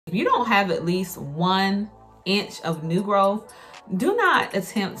If you don't have at least 1 inch of new growth, do not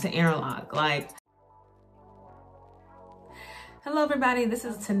attempt to interlock. Hello everybody, this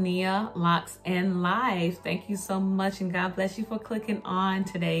is Tania, Locs and Life. Thank you so much and God bless you for clicking on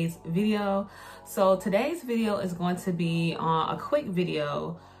today's video. So today's video is going to be a quick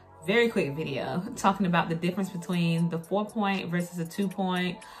video, very quick video, talking about the difference between the 4-point versus a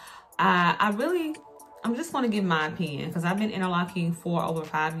 2-point. I'm just going to give my opinion because I've been interlocking for over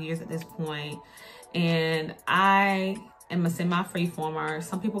 5 years at this point, and I am a semi-freeformer.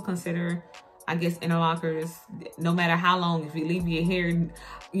 Some people consider, I guess, interlockers, no matter how long, if you leave your hair,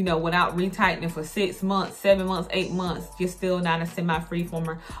 you know, without retightening for 6 months, 7 months, 8 months, you're still not a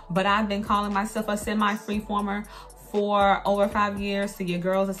semi-freeformer. But I've been calling myself a semi-freeformer for over 5 years, so your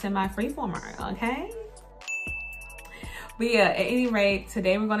girl's a semi-freeformer, okay? But yeah, at any rate,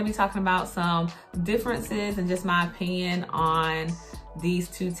 today we're going to be talking about some differences and just my opinion on these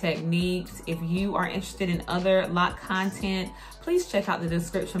two techniques. If you are interested in other lock content, please check out the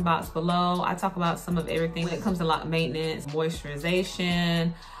description box below. I talk about some of everything when it comes to lock maintenance,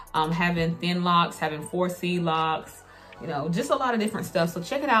 moisturization, having thin locks, having 4C locks, you know, just a lot of different stuff. So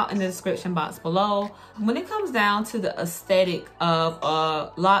check it out in the description box below. When it comes down to the aesthetic of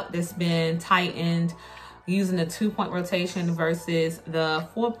a lock that's been tightened using the 2-point rotation versus the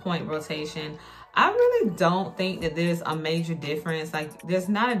 4-point rotation, I really don't think that there's a major difference. Like, there's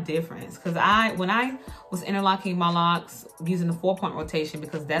not a difference, because when I was interlocking my locks using the 4-point rotation,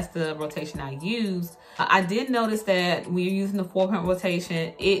 because that's the rotation I used, I did notice that when you're using the 4-point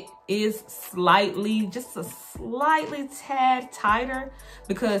rotation, it is slightly, just a slightly tad tighter,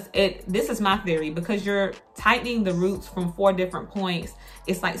 because this is my theory, because you're tightening the roots from 4 different points.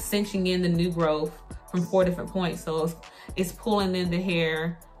 It's like cinching in the new growth from 4 different points. So it's pulling in the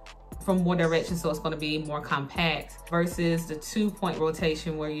hair from more directions, so it's going to be more compact, versus the 2-point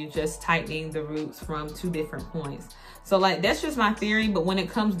rotation where you're just tightening the roots from 2 different points. So like, that's just my theory. But when it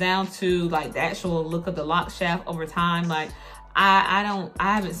comes down to like the actual look of the lock shaft over time, like I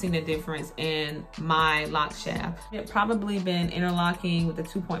haven't seen a difference in my lock shaft. I've probably been interlocking with the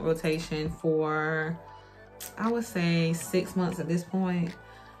 2-point rotation for, I would say, 6 months at this point.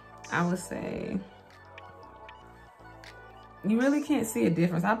 I would say you really can't see a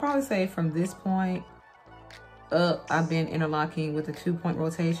difference. I'd probably say from this point up, I've been interlocking with the 2-point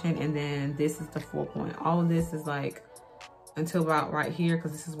rotation, and then this is the 4-point. All of this is like until about right here,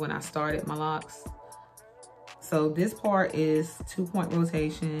 because this is when I started my locks. So this part is 2-point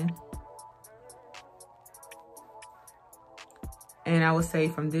rotation. And I would say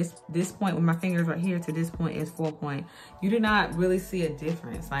from this point with my fingers right here to this point is 4-point. You do not really see a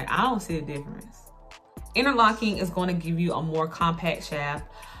difference. Like, I don't see a difference. Interlocking is going to give you a more compact shaft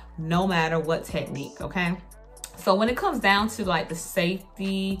no matter what technique, okay? So when it comes down to like the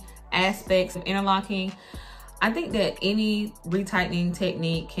safety aspects of interlocking, I think that any retightening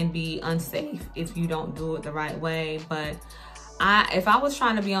technique can be unsafe if you don't do it the right way. But if I was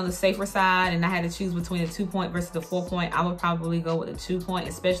trying to be on the safer side and I had to choose between the 2-point versus the 4-point, I would probably go with the 2-point,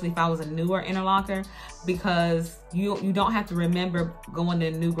 especially if I was a newer interlocker, because you don't have to remember going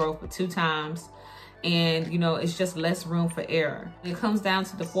to new growth 2 times. And, you know, it's just less room for error. When it comes down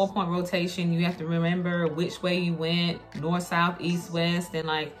to the 4-point rotation, you have to remember which way you went, north, south, east, west, and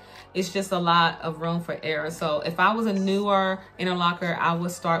like, it's just a lot of room for error. So if I was a newer interlocker, I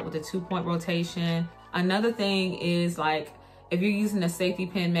would start with the 2-point rotation. Another thing is, like, if you're using the safety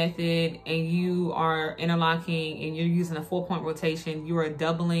pin method and you are interlocking and you're using a 4-point rotation, you are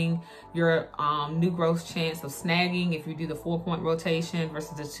doubling your new growth chance of snagging if you do the 4-point rotation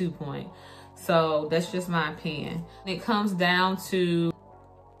versus the 2-point. So that's just my opinion. When it comes down to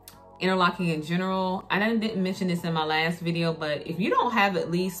interlocking in general, I didn't mention this in my last video, but if you don't have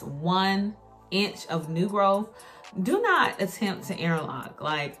at least 1 inch of new growth, do not attempt to interlock.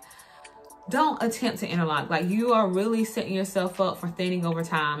 Like, don't attempt to interlock. Like, you are really setting yourself up for thinning over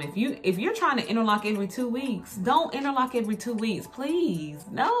time. If you're trying to interlock every 2 weeks, don't interlock every 2 weeks, please.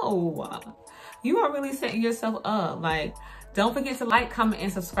 No, you are really setting yourself up. Like, don't forget to like, comment,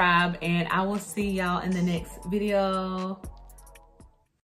 and subscribe, and I will see y'all in the next video.